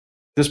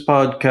This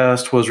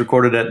podcast was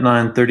recorded at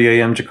 9:30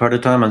 a.m.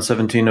 Jakarta time on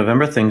 17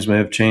 November. Things may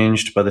have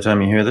changed by the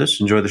time you hear this.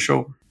 Enjoy the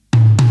show.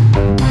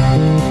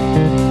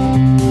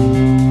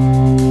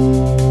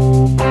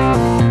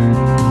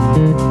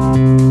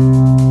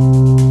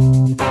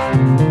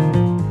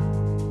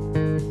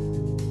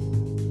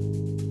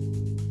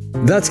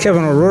 That's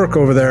Kevin O'Rourke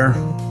over there.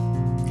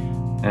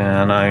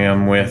 And I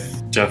am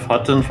with Jeff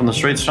Hutton from the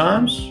Straits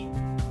Times.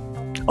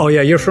 Oh,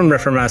 yeah, you're from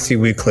Reformasi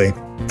Weekly.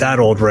 That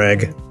old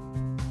rag.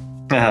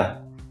 Yeah.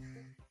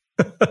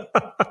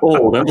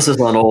 Old.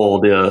 Emphasis on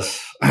old,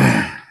 yes.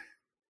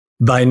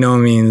 By no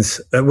means.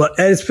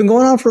 It's been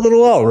going on for a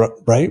little while,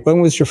 right?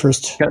 When was your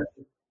first?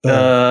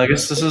 I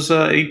guess this is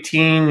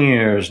 18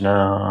 years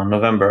now.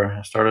 November.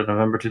 I started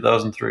November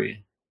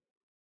 2003.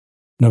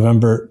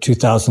 November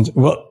 2000.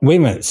 Well, wait a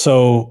minute.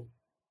 So,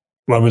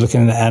 are we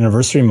looking at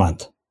anniversary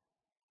month?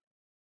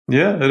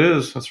 Yeah, it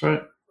is. That's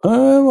right.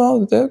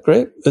 Well, yeah,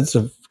 great. It's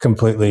a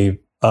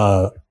completely,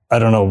 I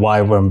don't know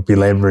why we're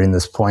belaboring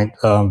this point.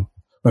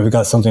 We've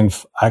got something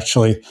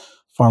actually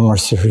far more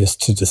serious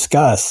to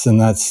discuss, and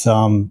that's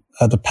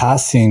the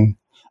passing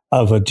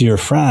of a dear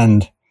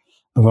friend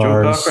of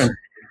ours,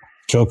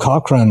 Joe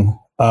Cochran,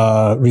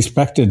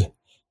 respected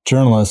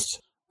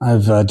journalist. I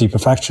have a deep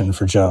affection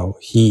for Joe.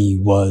 He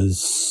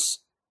was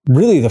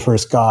really the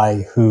first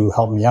guy who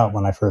helped me out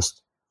when I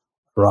first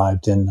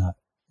arrived in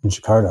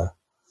Jakarta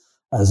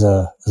as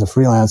a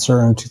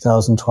freelancer in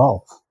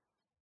 2012.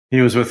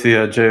 He was with the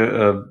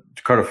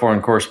Jakarta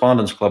Foreign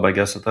Correspondents Club, I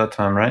guess, at that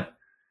time, right?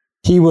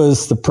 He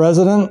was the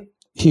president.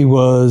 He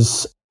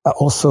was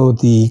also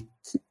the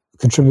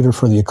contributor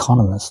for The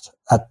Economist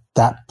at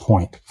that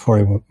point before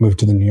he moved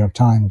to the New York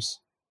Times.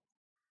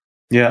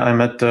 Yeah, I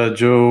met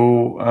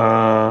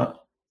Joe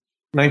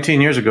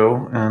 19 years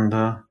ago and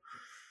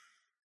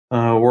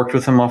worked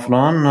with him off and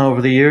on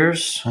over the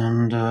years.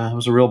 And it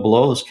was a real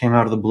blow. This came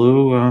out of the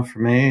blue for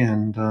me,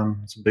 and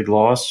it's a big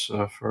loss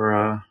for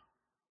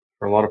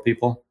a lot of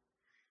people.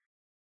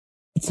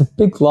 It's a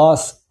big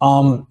loss.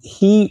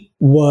 He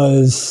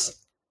was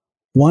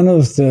one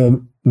of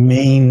the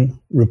main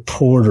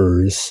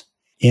reporters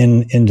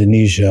in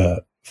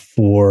Indonesia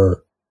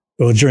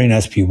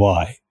during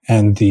SPY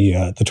and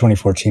the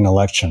 2014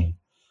 election.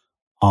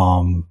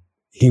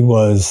 He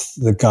was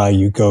the guy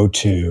you go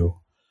to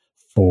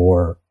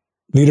for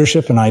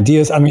leadership and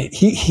ideas. I mean,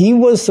 he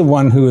was the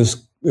one who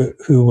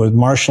was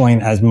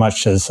marshaling as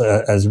much as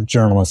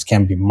journalists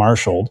can be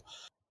marshaled.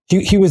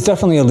 He was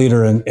definitely a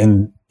leader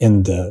in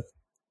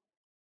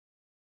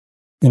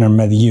our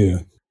milieu.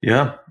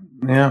 Yeah.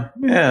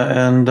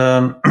 And,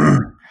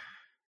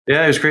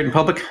 yeah, he was great in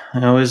public. He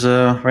always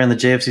ran the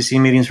JFCC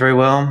meetings very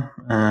well.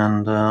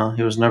 And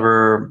he was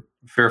never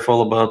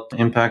fearful about the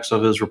impacts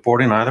of his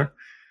reporting either.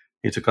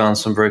 He took on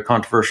some very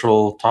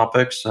controversial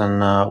topics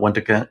and went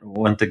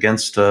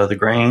against the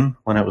grain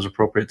when it was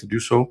appropriate to do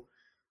so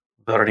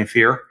without any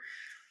fear.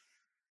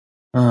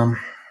 And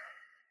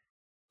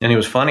he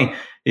was funny.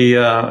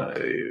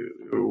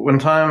 One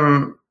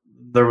time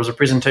there was a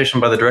presentation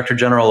by the Director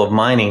General of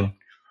Mining,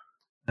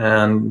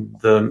 and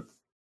the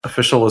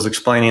official was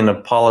explaining a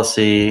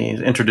policy,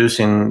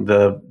 introducing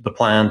the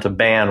plan to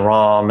ban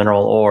raw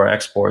mineral ore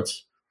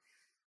exports.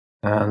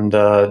 And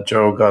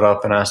Joe got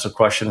up and asked a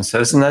question and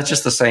said, "Isn't that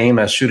just the same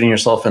as shooting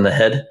yourself in the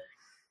head?"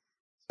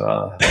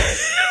 I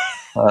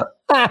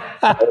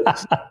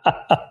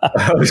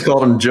always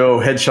called him Joe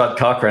Headshot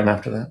Cochran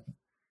after that.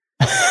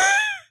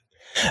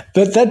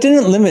 But that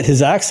didn't limit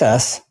his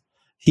access.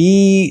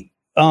 He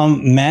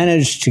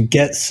managed to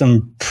get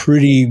some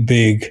pretty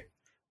big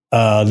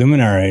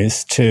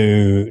luminaries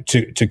to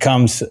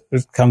come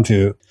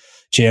to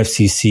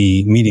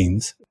JFCC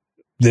meetings.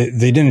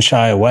 They didn't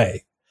shy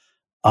away.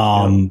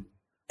 And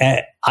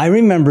I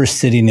remember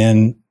sitting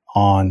in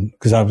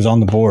because I was on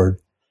the board,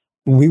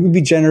 we would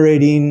be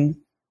generating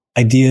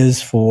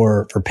ideas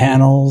for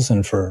panels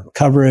and for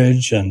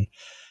coverage, and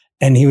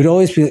he would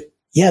always be,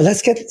 "Yeah,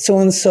 let's get so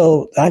and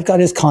so. I've got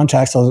his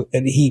contacts."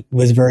 And he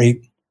was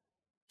very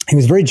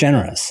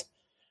generous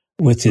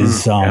with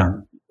his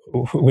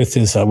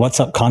What's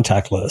Up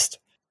contact list.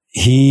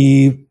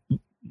 He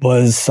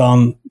was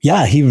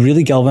he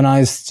really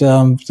galvanized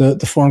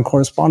the foreign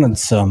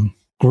correspondence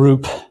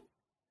group.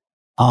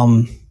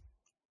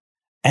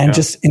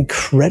 Just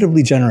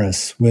incredibly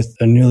generous with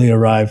a newly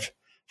arrived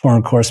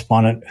foreign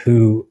correspondent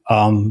who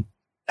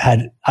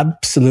had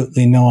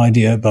absolutely no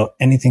idea about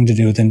anything to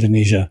do with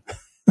Indonesia.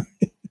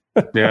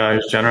 Yeah, he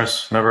was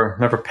generous,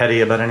 never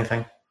petty about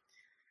anything.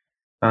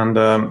 And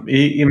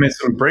he made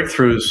some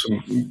breakthroughs.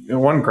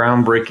 One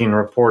groundbreaking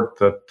report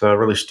that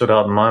really stood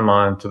out in my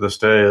mind to this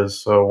day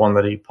is one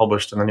that he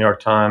published in the New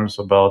York Times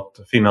about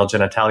female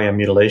genitalia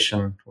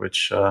mutilation,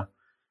 which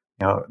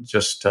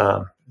just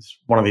is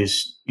one of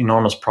these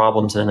enormous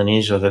problems in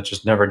Indonesia that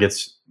just never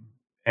gets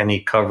any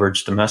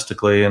coverage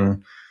domestically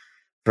and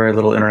very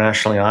little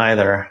internationally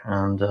either.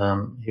 And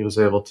he was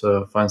able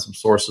to find some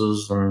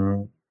sources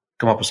and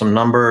come up with some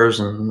numbers,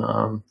 and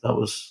that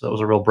was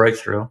a real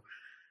breakthrough.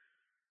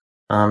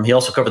 He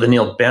also covered the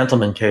Neil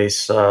Bantelman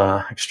case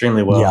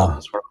extremely well. Yeah.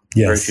 It's one of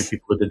Very few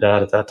people did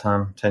that at that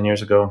time, 10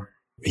 years ago.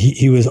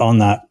 He was on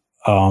that.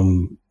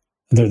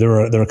 There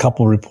were a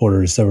couple of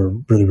reporters that were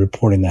really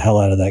reporting the hell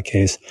out of that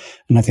case.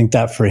 And I think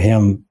that for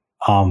him,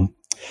 the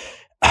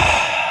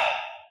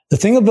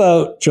thing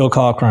about Joe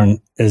Cochran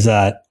is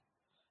that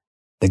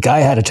the guy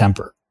had a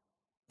temper.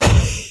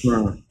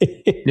 Yeah. He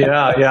could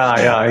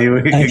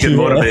get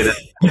motivated.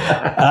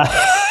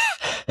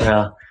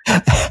 Yeah.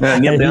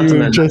 Neil he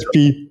would just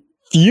be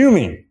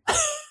fuming.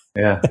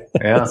 Yeah.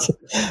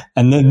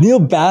 And the Neil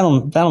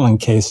Battleman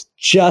case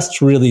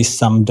just really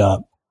summed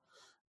up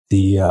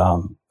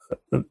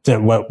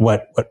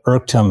what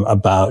irked him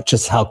about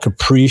just how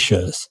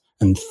capricious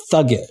and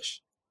thuggish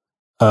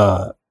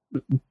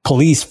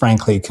police,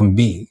 frankly, can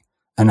be,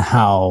 and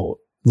how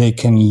they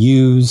can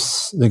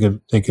misuse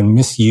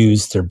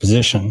their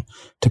position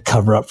to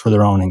cover up for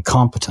their own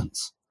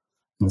incompetence.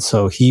 And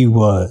so he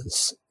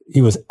was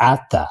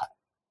at that,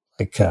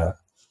 like a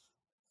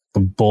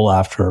bull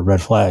after a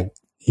red flag.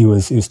 He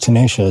was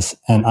tenacious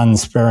and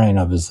unsparing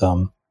of his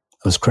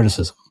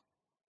criticism.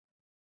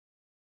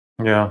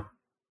 Yeah.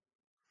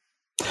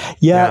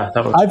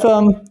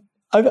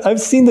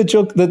 I've seen the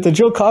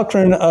Joe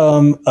Cochran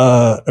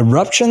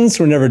eruptions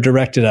were never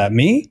directed at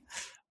me.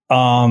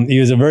 He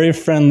was a very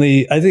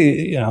friendly. I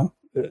think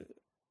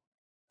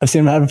I've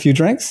seen him have a few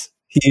drinks.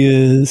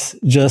 He was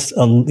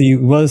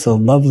a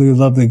lovely,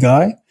 lovely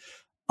guy.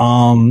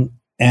 And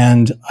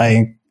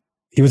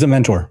he was a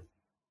mentor.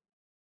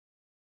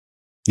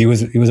 He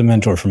was a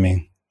mentor for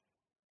me.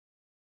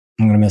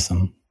 I'm going to miss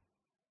him.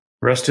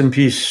 Rest in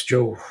peace,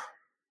 Joe.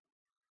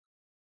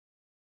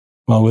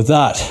 Well, with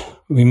that,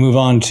 we move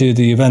on to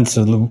the events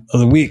of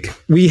the week.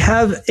 We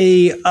have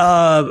a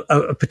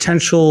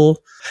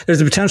potential.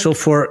 There's a potential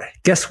for,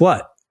 guess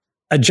what?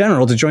 A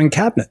general to join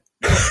cabinet.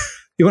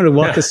 You want to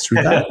walk us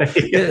through that?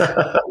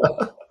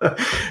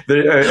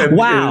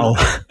 Wow.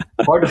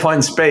 Hard to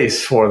find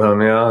space for them.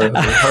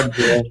 Hard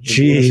to,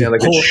 Gee,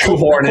 hold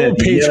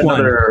page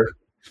one.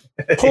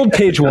 Hold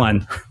page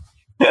one.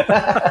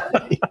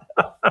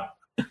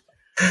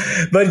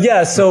 But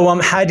yeah, so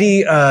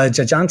Hadi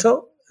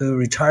Jajanto, who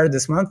retired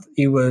this month,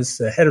 he was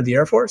the head of the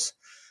Air Force.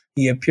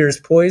 He appears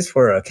poised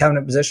for a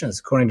cabinet position,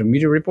 according to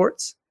media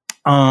reports.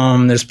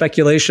 There's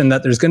speculation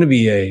that there's going to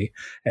be a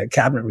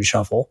cabinet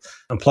reshuffle.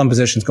 A plum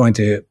position is going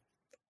to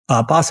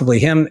possibly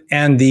him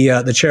and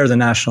the chair of the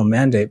National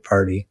Mandate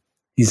Party.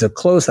 He's a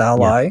close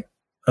ally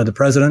of the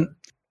president.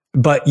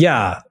 But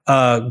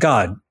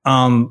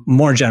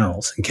more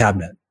generals in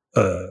cabinet.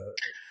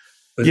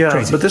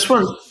 Crazy. But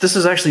this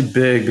is actually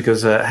big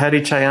because Hadi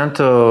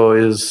Chayanto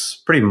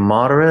is pretty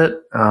moderate,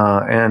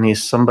 and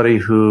he's somebody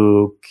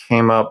who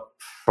came up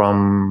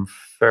from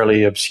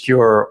fairly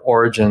obscure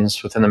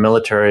origins within the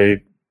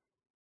military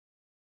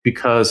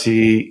because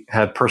he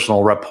had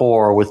personal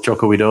rapport with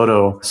Joko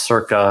Widodo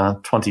circa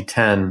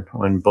 2010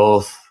 when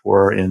both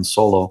were in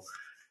Solo.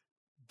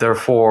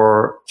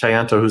 Therefore,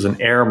 Chayanto, who's an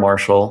air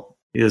marshal,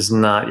 is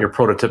not your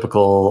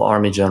prototypical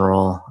army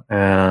general,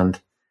 and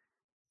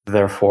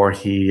therefore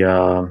he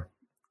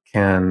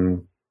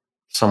can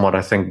somewhat,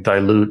 I think,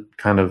 dilute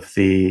kind of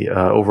the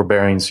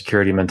overbearing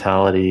security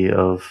mentality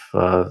of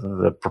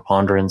the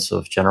preponderance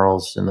of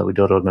generals in the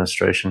Widodo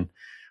administration.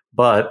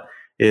 But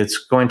it's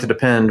going to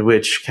depend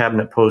which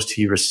cabinet post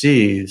he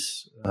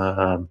receives,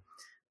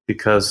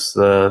 because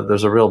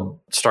there's a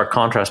real stark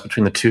contrast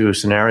between the two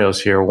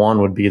scenarios here. One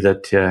would be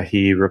that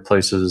he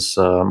replaces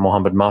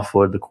Mohammed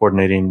Mahfoud, the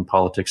coordinating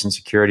politics and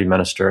security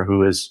minister,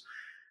 who is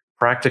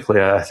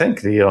practically, I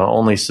think, the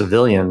only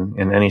civilian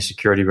in any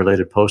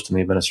security-related post in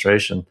the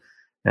administration.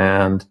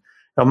 And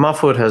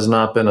Mahfoud has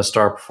not been a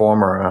star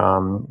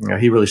performer.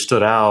 He really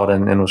stood out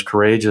and was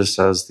courageous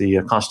as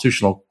the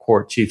Constitutional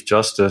Court Chief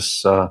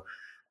Justice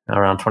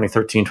around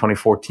 2013,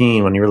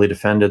 2014, when he really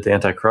defended the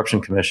Anti-Corruption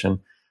Commission.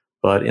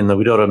 But in the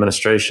Widodo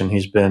administration,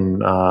 he's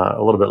been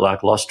a little bit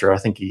lackluster. I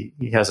think he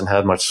hasn't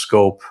had much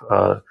scope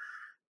to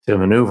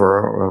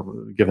maneuver,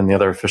 given the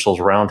other officials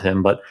around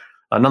him. But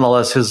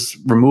nonetheless, his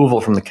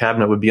removal from the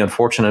cabinet would be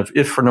unfortunate,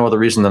 if for no other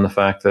reason than the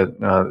fact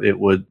that it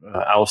would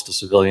oust a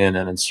civilian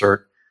and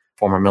insert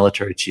former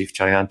military chief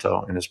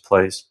Chayanto in his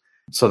place.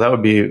 So that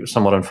would be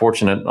somewhat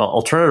unfortunate.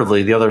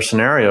 Alternatively, the other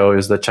scenario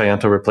is that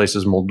Chayanto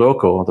replaces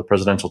Muldoko, the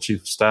presidential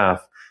chief of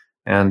staff,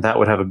 and that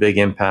would have a big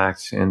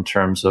impact in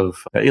terms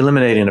of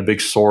eliminating a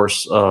big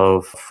source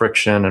of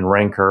friction and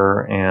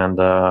rancor and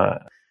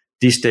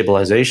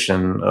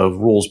destabilization of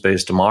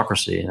rules-based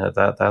democracy.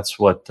 That's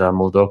what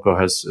Muldoko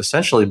has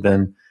essentially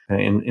been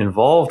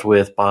involved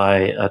with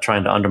by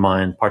trying to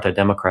undermine Partai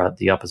Demokrat,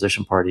 the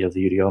opposition party of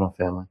the Yudhoyono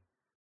family.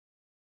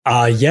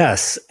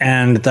 Yes,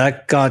 and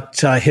that got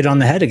hit on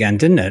the head again,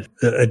 didn't it?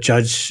 A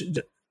judge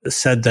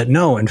said that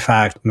no, in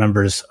fact,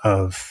 members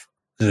of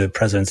the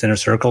president's inner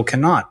circle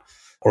cannot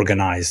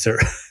organize or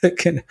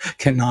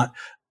cannot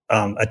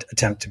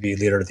attempt to be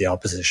leader of the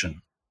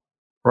opposition.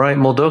 Right.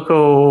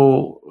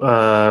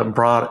 Muldoko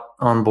brought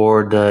on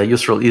board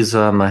Yusril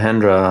Iza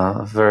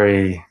Mahendra, a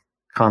very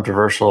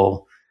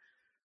controversial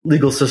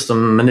legal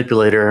system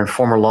manipulator and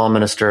former law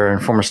minister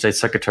and former state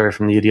secretary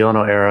from the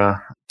Yudhoyono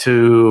era,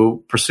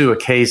 to pursue a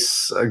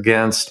case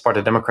against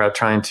Party Democrat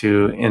trying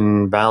to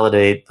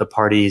invalidate the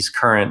party's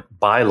current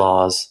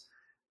bylaws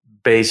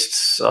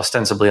based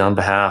ostensibly on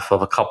behalf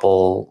of a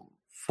couple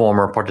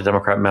former Party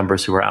Democrat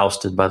members who were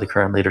ousted by the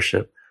current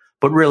leadership.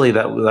 But really,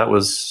 that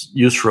was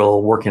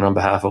Yusril working on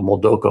behalf of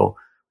Muldoko.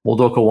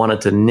 Muldoko wanted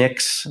to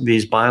nix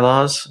these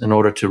bylaws in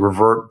order to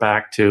revert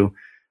back to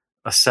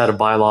a set of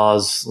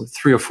bylaws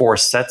 3 or 4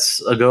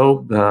 sets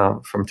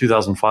ago from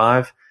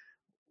 2005,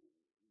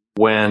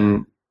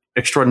 when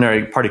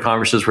extraordinary party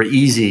congresses were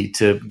easy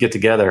to get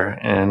together,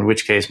 in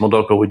which case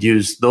Muldoko would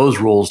use those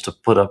rules to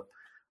put up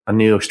a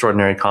new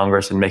extraordinary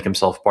Congress and make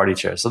himself party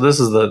chair. So this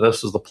was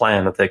the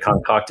plan that they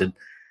concocted.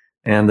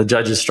 And the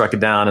judges struck it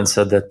down and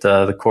said that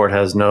the court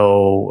has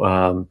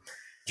no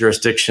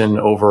jurisdiction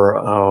over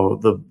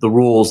the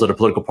rules that a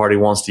political party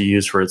wants to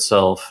use for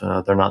itself.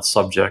 They're not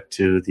subject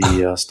to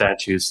the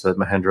statutes that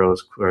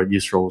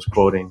Yusril was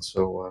quoting.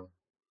 So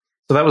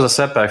that was a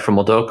setback for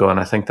Muldoko, and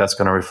I think that's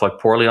going to reflect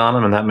poorly on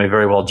him, and that may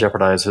very well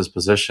jeopardize his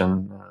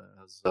position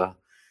as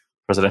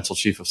presidential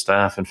chief of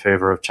staff in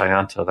favor of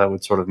Chayanta. That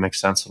would sort of make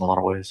sense in a lot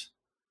of ways.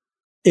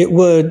 It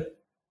would,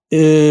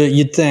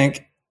 you'd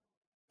think.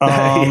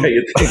 Yeah,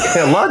 you'd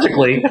think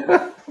logically.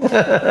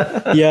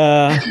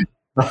 Yeah.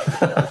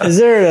 Is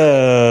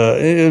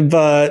there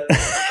but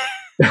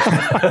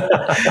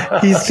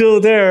he's still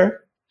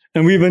there,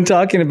 and we've been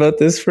talking about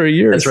this for a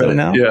year or so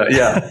now.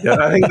 Yeah.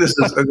 I think this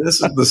is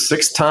the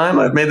 6th time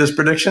I've made this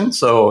prediction.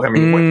 So I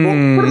mean, what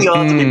are the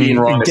odds of me being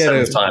wrong the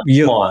 7th time?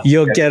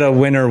 You'll get a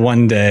winner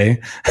one day.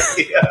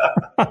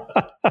 Yeah.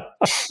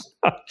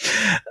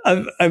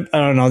 I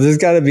don't know. There's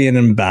got to be an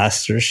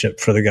ambassadorship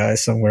for the guy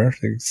somewhere.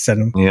 They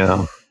send him.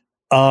 Yeah.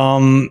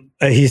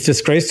 He's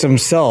disgraced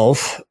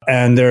himself,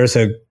 and there's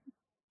a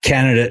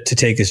candidate to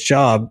take his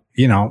job.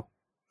 You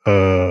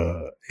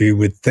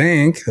would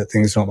think that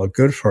things don't look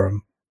good for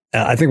him.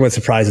 I think what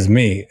surprises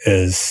me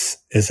is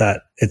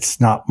that it's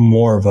not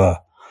more of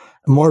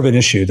an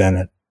issue than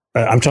it.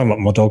 I'm talking about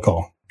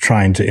Muldoko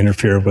trying to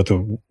interfere with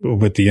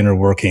the inner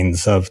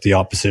workings of the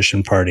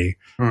opposition party.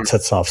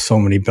 Sets off so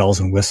many bells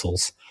and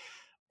whistles.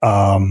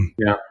 I'm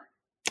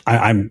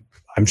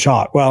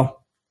shocked.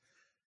 Well,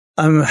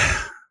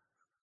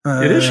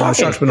 it is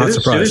shocking, shocked but not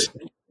surprised.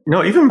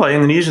 No, even by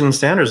Indonesian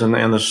standards and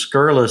the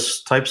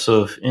scurrilous types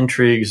of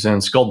intrigues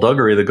and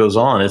skullduggery that goes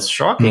on, it's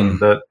shocking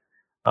that,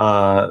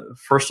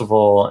 first of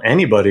all,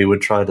 anybody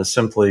would try to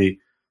simply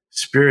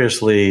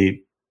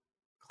spuriously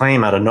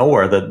claim out of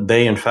nowhere that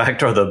they, in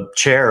fact, are the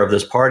chair of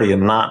this party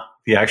and not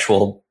the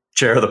actual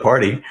chair of the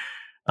party.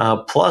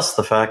 Plus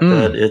the fact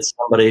that it's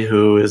somebody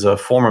who is a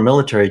former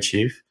military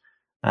chief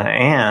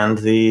and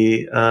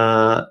the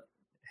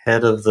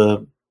head of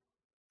the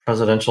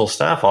presidential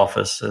staff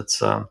office.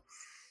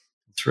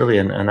 It's really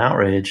an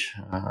outrage,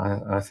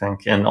 I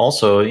think. And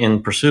also,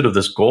 in pursuit of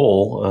this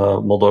goal,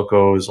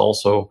 Muldoko has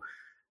also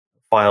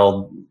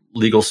filed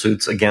legal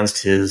suits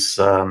against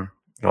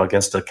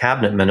against a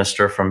cabinet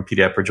minister from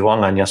PDI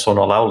Perjuangan,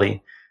 Yasona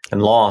Lawli,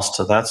 and lost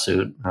to that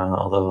suit,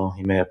 although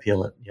he may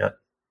appeal it yet.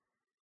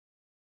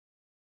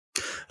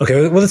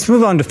 Okay, well, let's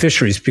move on to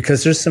fisheries,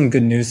 because there's some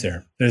good news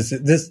there.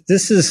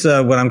 This is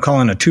what I'm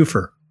calling a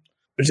twofer.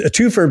 A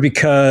twofer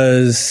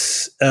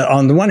because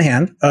on the one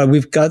hand,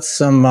 we've got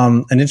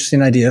an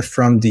interesting idea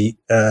from the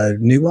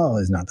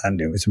it's not that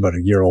new, it's about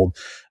a year old,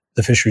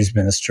 the fisheries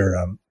minister,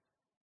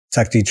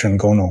 Sakti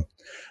Trenggono.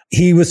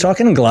 He was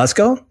talking in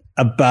Glasgow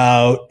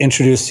about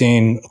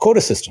introducing a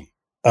quota system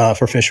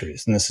for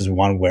fisheries. And this is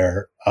one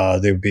where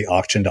they would be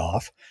auctioned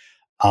off,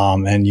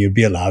 and you'd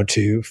be allowed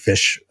to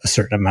fish a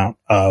certain amount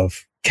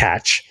of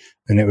catch,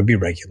 and it would be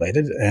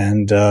regulated,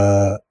 and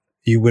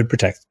you would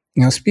protect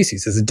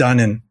species. It's done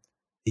in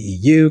the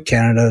EU,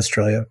 Canada,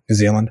 Australia, New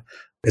Zealand.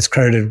 It's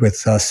credited with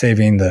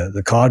saving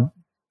the cod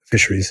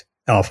fisheries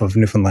off of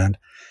Newfoundland.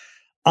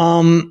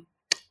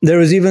 There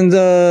was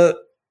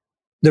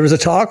a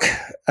talk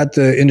at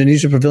the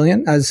Indonesia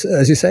Pavilion, as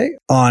you say,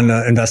 on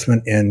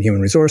investment in human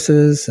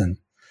resources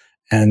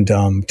and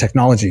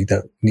technology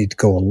that need to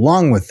go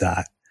along with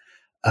that.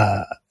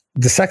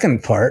 The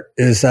second part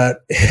is that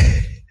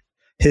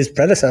his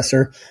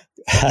predecessor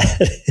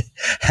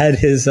had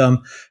his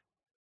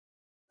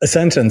a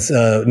sentence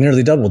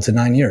nearly doubled to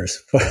 9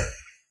 years.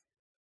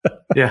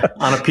 Yeah,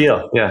 on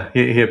appeal. Yeah,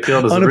 he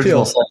appealed his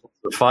original sentence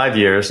for 5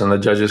 years, and the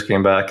judges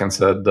came back and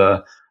said,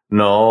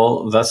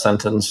 no, that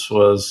sentence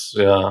was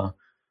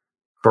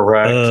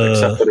correct,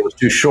 except that it was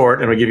too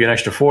short, and we give you an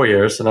extra 4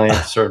 years, and I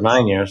served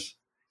 9 years.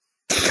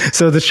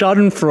 So the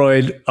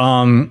Schadenfreude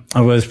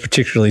was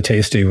particularly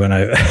tasty when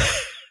I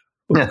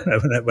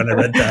when I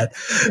read that.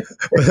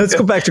 But let's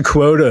go back to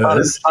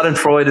quotas.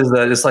 Schadenfreude is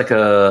that it's like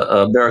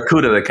a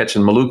barracuda they catch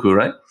in Maluku,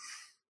 right?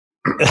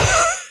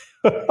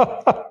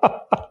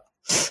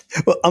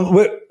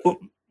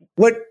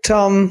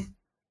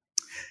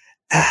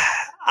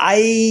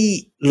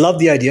 I love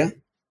the idea.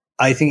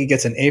 I think it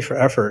gets an A for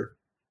effort.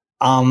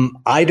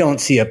 I don't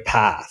see a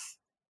path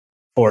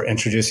for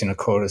introducing a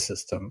quota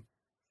system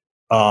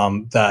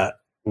that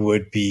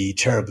would be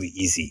terribly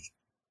easy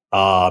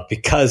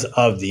because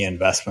of the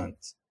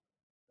investments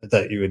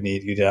that you would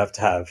need. You'd have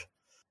to have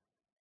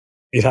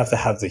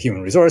the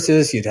human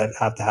resources. You'd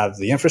have to have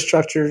the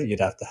infrastructure. You'd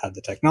have to have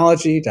the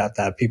technology. You'd have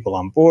to have people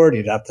on board.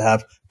 You'd have to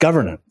have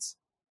governance.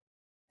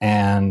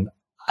 And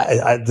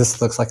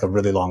this looks like a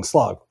really long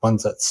slog.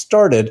 Once that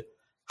started,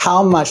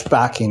 how much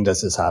backing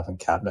does this have in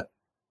cabinet?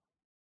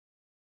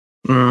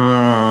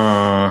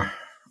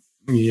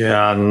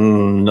 Yeah,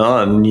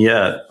 none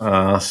yet.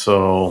 I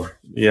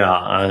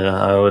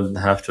would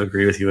have to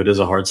agree with you. It is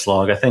a hard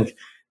slog. I think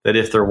that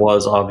if there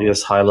was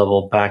obvious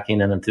high-level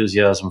backing and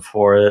enthusiasm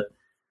for it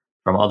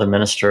from other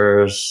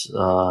ministers,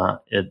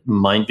 it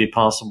might be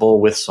possible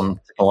with some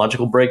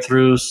technological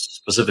breakthroughs,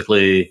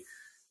 specifically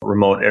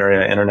remote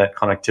area internet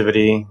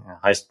connectivity,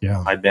 high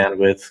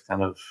bandwidth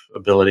kind of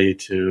ability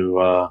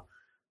to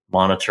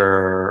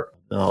monitor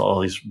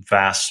all these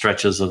vast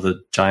stretches of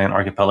the giant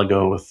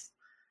archipelago with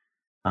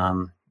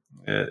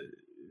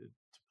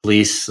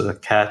police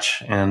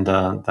catch, and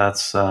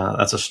that's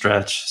a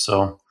stretch.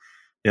 So,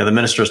 yeah, the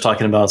minister is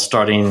talking about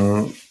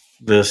starting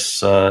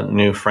this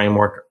new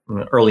framework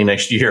early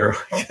next year,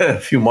 a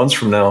few months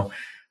from now.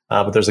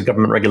 But there's a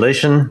government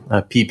regulation,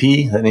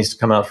 PP, that needs to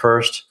come out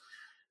first,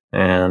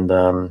 and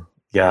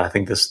I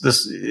think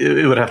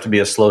it would have to be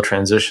a slow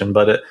transition,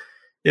 but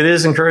it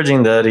is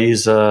encouraging that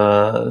he's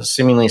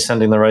seemingly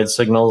sending the right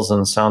signals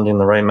and sounding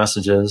the right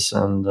messages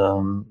and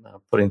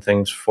putting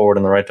things forward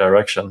in the right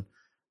direction.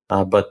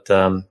 There's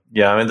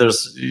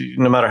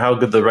no matter how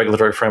good the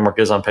regulatory framework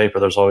is on paper,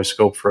 there's always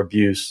scope for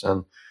abuse,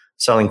 and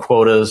selling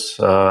quotas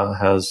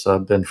has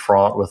been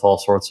fraught with all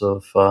sorts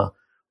of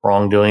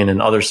wrongdoing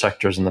in other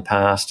sectors in the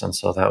past, and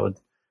so that would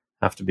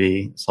have to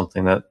be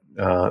something that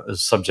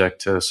is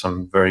subject to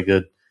some very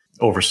good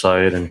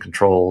oversight and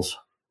controls.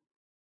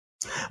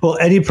 Well,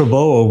 Eddie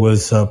Prabowo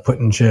was put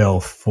in jail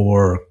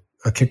for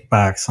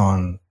kickbacks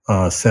on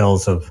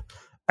sales of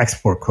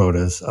export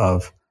quotas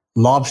of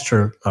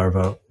lobster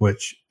larvae,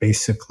 which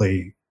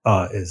basically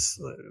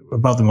is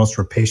about the most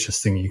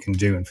rapacious thing you can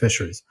do in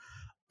fisheries.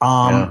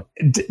 Do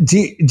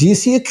you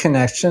see a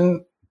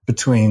connection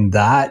between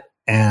that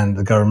and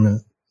the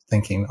government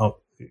thinking,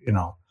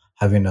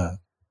 having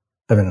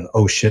an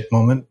oh shit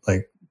moment,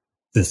 like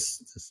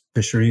this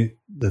fishery,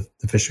 the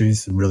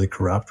fisheries are really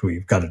corrupt.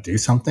 We've got to do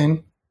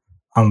something.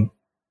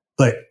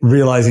 Like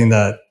realizing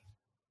that,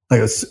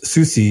 like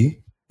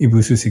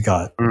Ibu Susi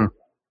got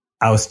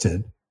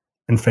ousted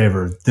in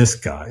favor of this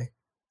guy.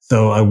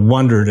 So I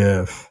wondered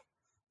if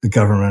the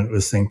government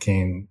was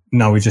thinking,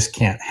 no, we just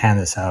can't hand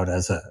this out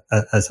as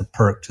a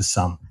perk to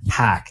some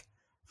hack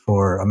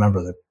for a member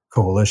of the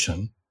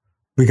coalition.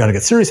 We got to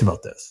get serious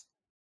about this.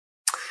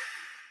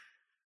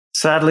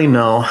 Sadly,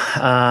 no.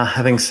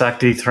 I think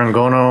Sakti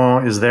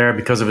Trangono is there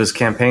because of his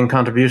campaign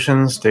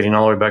contributions dating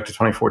all the way back to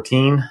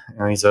 2014.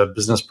 He's a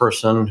business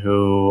person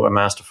who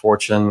amassed a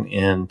fortune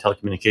in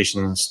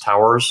telecommunications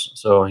towers,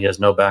 so he has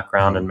no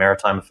background in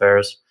maritime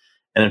affairs.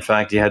 And in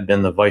fact, he had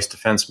been the vice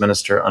defense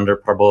minister under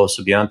Prabowo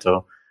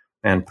Subianto,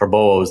 and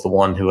Prabowo is the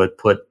one who had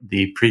put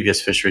the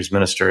previous fisheries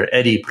minister,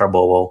 Eddie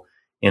Prabowo,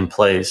 in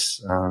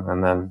place.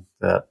 And then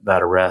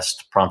that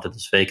arrest prompted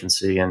this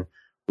vacancy, and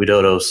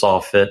Widodo saw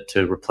fit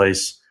to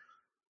replace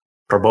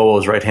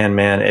Prabowo's right-hand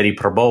man, Eddie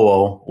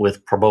Prabowo,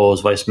 with Prabowo's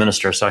vice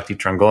minister, Sakti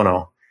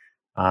Trangono.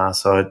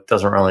 So it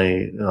doesn't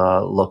really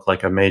look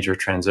like a major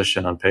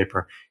transition on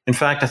paper. In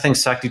fact, I think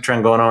Sakti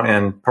Trangono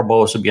and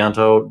Prabowo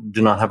Subianto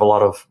do not have a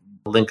lot of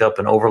link up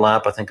and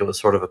overlap. I think it was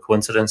sort of a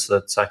coincidence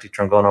that Sakti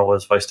Trangono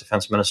was vice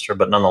defense minister,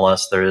 but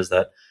nonetheless, there is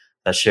that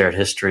shared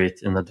history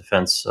in the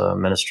defense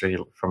ministry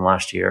from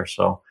last year.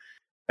 So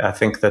I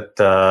think that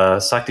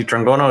Sakti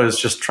Trangono is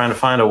just trying to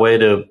find a way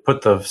to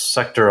put the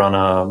sector on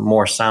a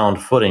more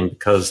sound footing,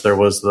 because there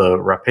was the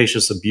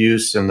rapacious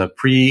abuse in the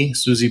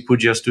pre-Susi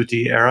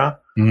Pujiastuti era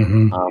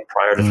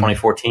prior to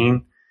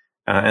 2014.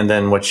 And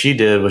then what she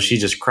did was she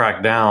just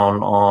cracked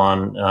down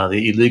on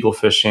the illegal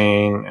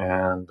fishing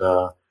and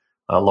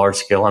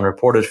large-scale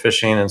unreported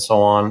fishing and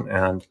so on.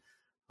 And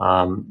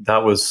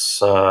that was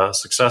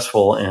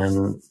successful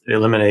in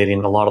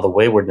eliminating a lot of the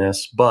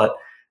waywardness, but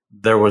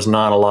there was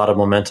not a lot of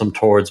momentum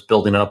towards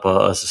building up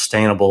a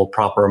sustainable,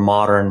 proper,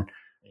 modern,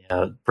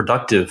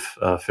 productive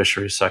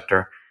fisheries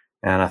sector.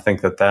 And I think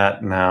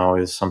that now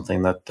is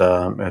something that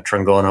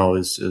Trangono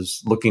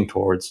is looking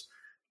towards.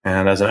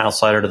 And as an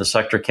outsider to the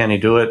sector, can he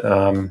do it?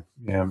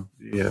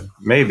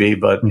 Maybe,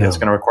 but it's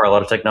going to require a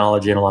lot of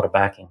technology and a lot of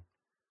backing.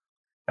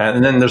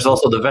 And then there's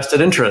also the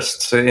vested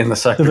interests in the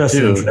sector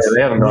too.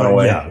 They haven't gone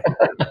away. Yeah.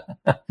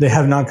 They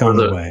have not gone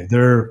away.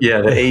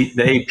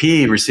 The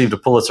AP received a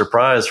Pulitzer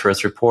Prize for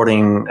its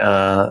reporting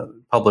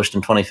published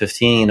in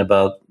 2015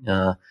 about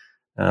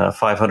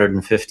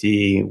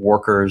 550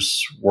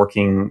 workers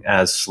working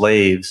as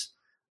slaves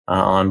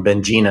on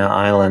Benjina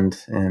Island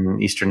in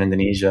eastern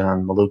Indonesia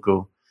and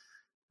Maluku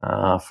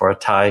for a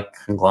Thai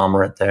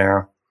conglomerate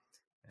there.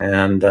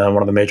 And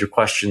one of the major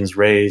questions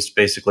raised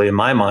basically in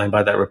my mind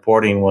by that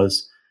reporting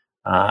was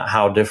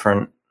how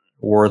different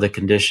were the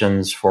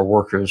conditions for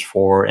workers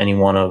for any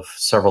one of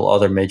several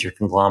other major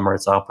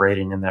conglomerates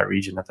operating in that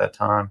region at that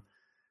time.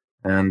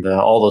 And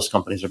all those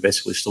companies are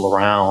basically still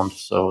around.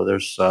 So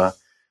there's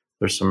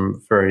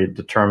some very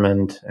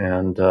determined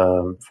and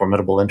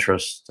formidable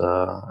interest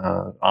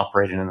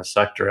operating in the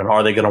sector. And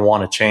are they going to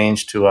want to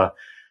change to a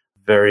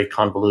very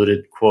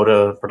convoluted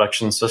quota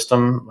production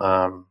system?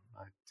 I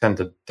tend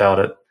to doubt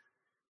it.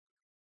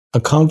 A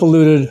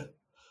convoluted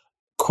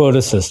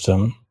quota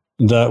system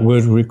that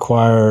would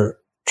require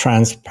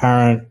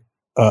transparent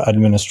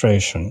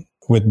administration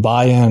with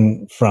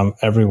buy-in from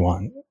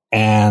everyone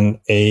and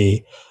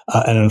an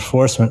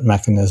enforcement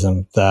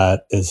mechanism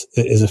that is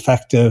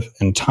effective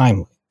and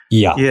timely.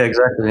 Yeah. Yeah,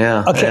 exactly.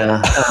 Yeah. Okay.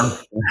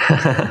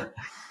 Yeah.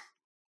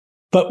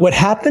 But what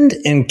happened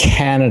in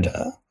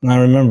Canada, and I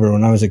remember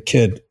when I was a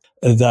kid,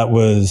 there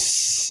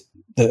was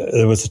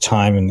a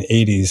time in the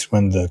 80s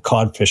when the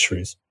cod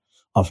fisheries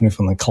off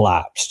Newfoundland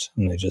collapsed,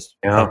 and they just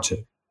had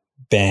to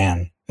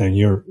ban. And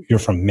you're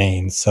from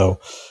Maine, so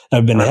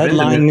I've been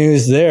headline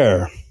news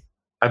there.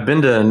 I've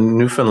been to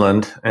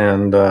Newfoundland,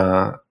 and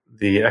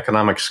the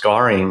economic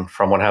scarring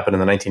from what happened in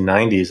the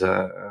 1990s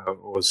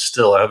was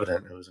still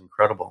evident. It was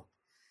incredible.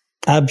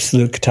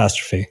 Absolute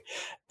catastrophe.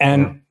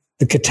 And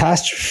the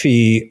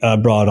catastrophe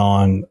brought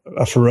on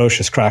a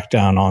ferocious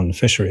crackdown on the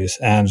fisheries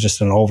and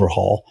just an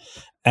overhaul.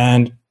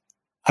 And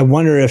I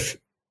wonder if,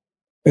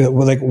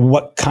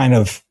 what kind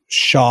of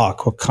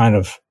shock,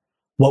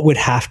 what would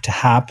have to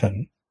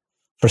happen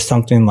for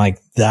something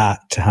like that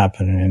to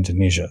happen in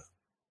Indonesia?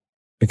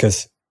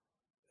 Because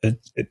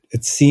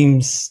it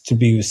seems to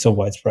be so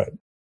widespread.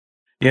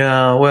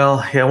 Yeah,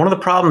 well, one of the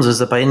problems is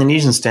that by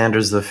Indonesian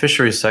standards, the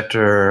fisheries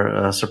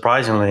sector,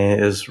 surprisingly,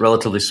 is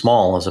relatively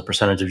small as a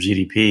percentage of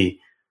GDP.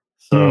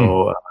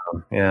 So,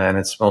 and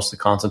it's mostly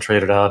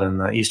concentrated out in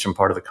the eastern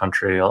part of the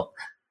country.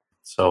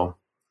 So,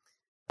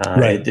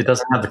 it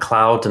doesn't have the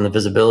clout and the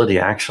visibility,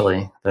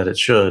 actually, that it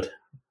should.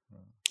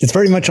 It's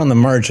very much on the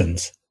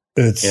margins.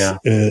 It's a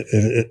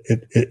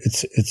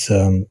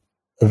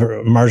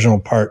very marginal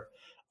part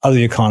of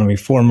the economy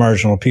for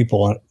marginal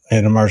people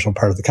in a marginal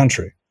part of the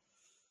country.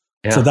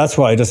 Yeah. So that's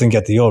why it doesn't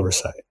get the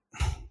oversight.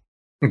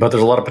 But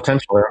there's a lot of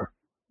potential there.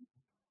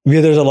 Yeah,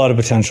 there's a lot of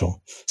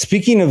potential.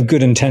 Speaking of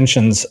good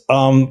intentions,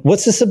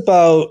 what's this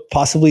about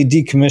possibly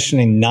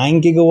decommissioning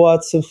 9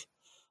 gigawatts of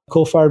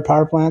coal-fired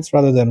power plants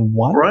rather than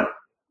 1? Right.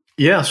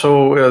 Yeah.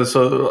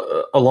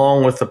 So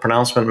along with the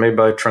pronouncement made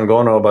by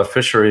Trenggono about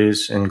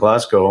fisheries in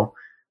Glasgow,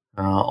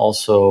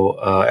 also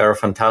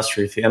Arifin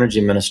Tasrif, the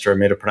energy minister,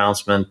 made a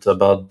pronouncement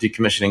about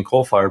decommissioning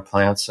coal-fired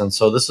plants. And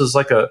so this is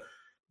like a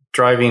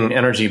driving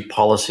energy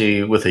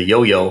policy with a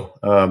yo-yo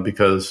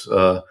because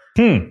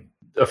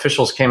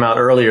officials came out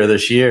earlier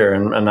this year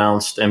and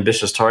announced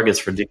ambitious targets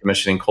for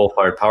decommissioning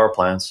coal-fired power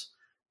plants.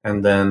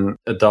 And then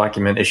a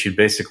document issued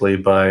basically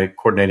by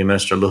Coordinating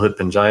Minister Luhut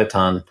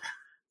Panjaitan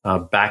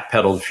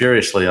backpedaled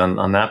furiously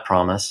on that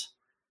promise.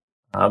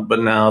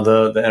 But now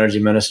the energy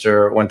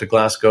minister went to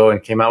Glasgow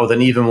and came out with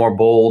an even more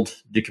bold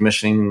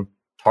decommissioning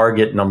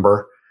target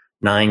number,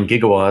 9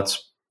 gigawatts,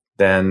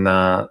 than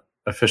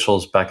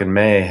officials back in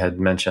May had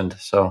mentioned.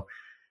 So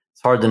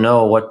it's hard to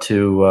know what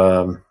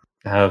to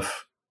have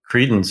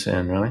credence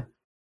in, really.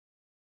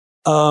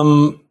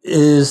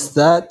 Is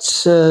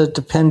that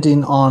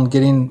depending on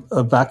getting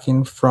a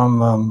backing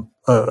from,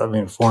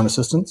 foreign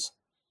assistance?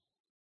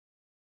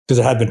 Because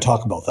there had been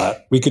talk about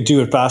that. We could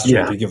do it faster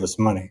if you give us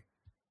money.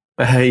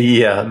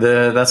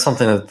 That's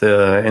something that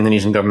the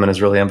Indonesian government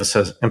is really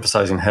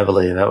emphasizing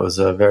heavily. That was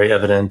very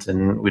evident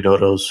in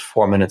Widodo's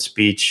 4-minute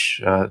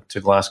speech to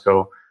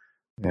Glasgow.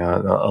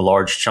 A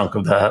large chunk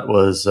of that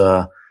was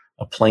a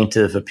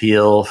plaintive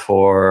appeal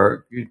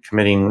for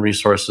committing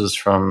resources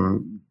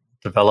from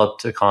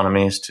developed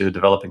economies to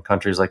developing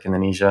countries like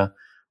Indonesia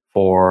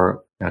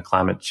for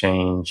climate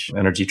change,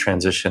 energy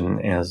transition,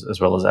 as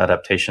well as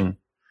adaptation.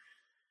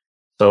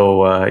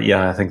 So,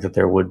 I think that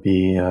there would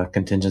be a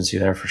contingency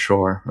there for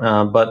sure.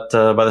 But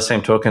by the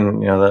same token,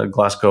 the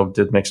Glasgow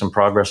did make some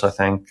progress, I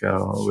think,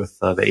 with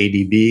the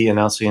ADB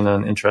announcing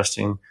an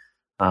interesting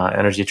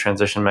energy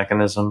transition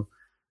mechanism,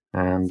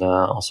 and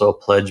also a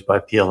pledge by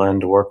PLN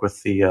to work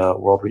with the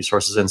World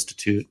Resources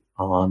Institute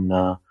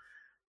on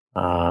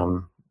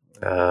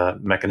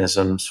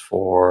mechanisms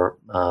for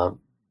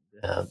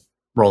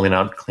rolling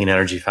out clean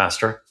energy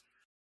faster.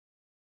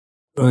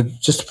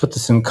 Just to put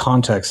this in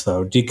context,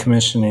 though,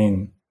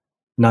 decommissioning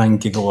 9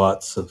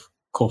 gigawatts of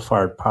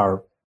coal-fired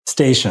power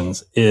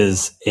stations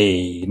is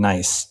a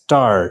nice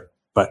start,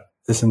 but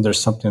isn't there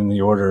something in the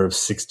order of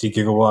 60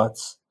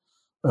 gigawatts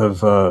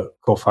of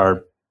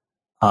coal-fired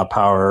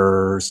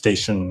power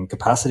station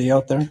capacity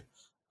out there?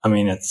 I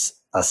mean, it's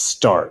a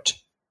start.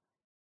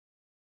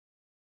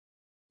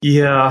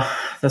 Yeah,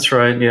 that's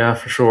right. Yeah,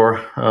 for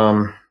sure.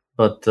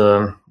 But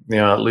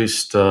at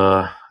least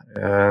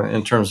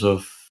in terms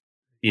of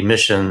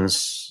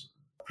emissions,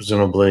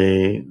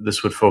 presumably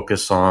this would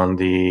focus on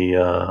the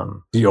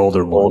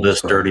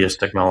oldest, dirtiest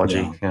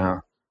technology. Yeah.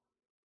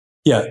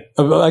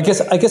 I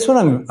guess what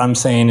I'm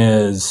saying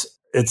is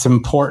it's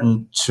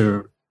important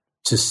to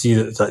see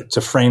that,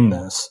 to frame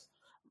this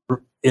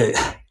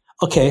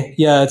Okay,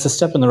 yeah, it's a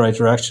step in the right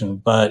direction,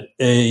 but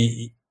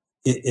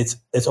it's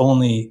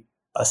only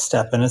a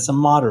step, and it's a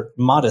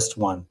modest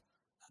one.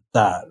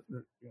 That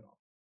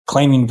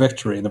claiming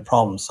victory and the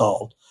problem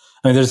solved.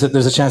 I mean, there's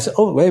a chance.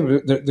 Oh, wait,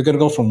 they're going to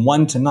go from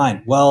 1 to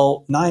 9.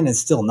 Well, 9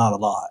 is still not a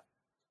lot,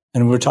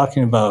 and we're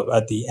talking about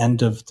at the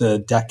end of the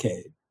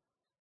decade.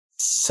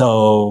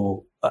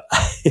 So,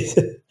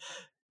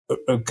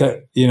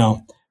 okay,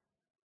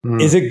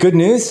 is it good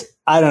news?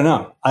 I don't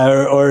know,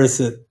 or is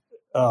it?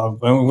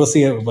 We'll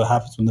see what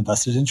happens when the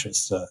vested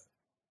interests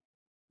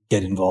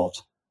get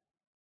involved.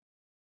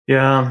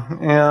 Yeah.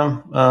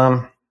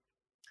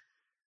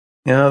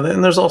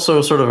 And there's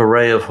also sort of a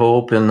ray of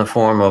hope in the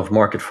form of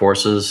market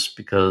forces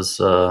because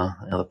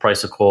the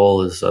price of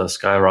coal is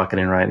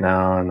skyrocketing right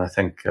now. And I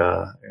think,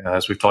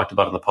 as we've talked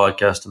about in the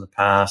podcast in the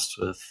past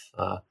with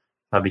Fabi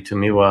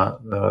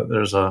Tumiwa,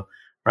 there's a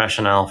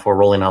rationale for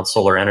rolling out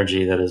solar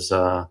energy that is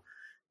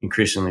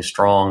increasingly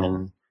strong.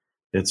 And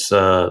it's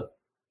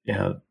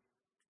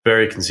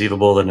very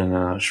conceivable that in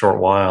a short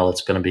while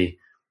it's going to be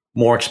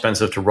more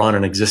expensive to run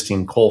an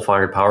existing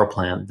coal-fired power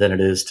plant than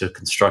it is to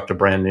construct a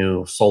brand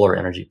new solar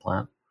energy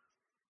plant.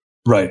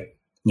 Right.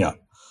 Yeah.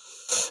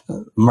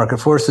 Market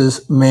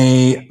forces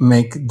may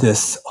make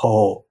this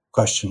whole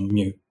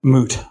question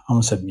moot. I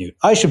almost said mute.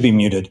 I should be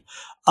muted.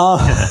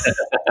 Thanks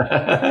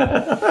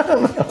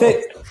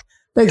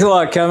a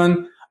lot,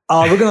 Kevin.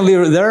 We're going to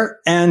leave it there.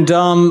 And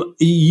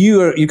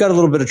you've got a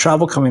little bit of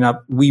travel coming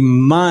up. We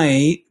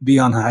might be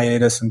on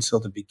hiatus until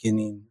the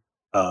beginning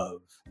of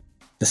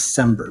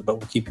December, but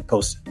we'll keep you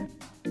posted.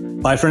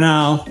 Bye for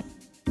now.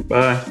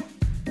 Bye.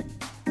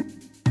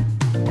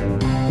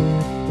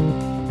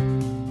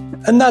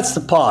 And that's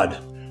the pod.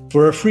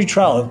 For a free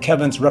trial of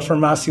Kevin's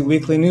Reformasi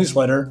weekly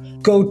newsletter,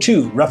 go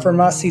to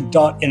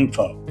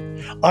reformasi.info.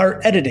 Our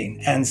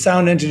editing and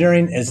sound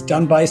engineering is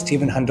done by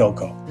Stephen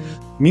Handoko.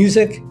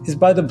 Music is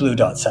by the Blue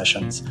Dot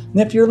Sessions. And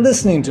if you're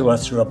listening to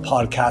us through a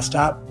podcast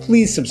app,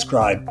 please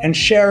subscribe and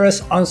share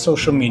us on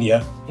social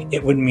media.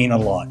 It would mean a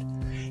lot.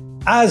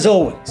 As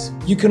always,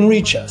 you can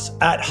reach us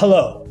at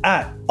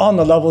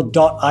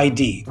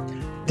hello@onthelevel.id.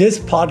 This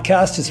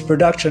podcast is a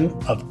production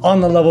of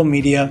On the Level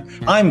Media.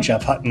 I'm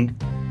Jeff Hutton.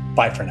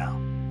 Bye for now.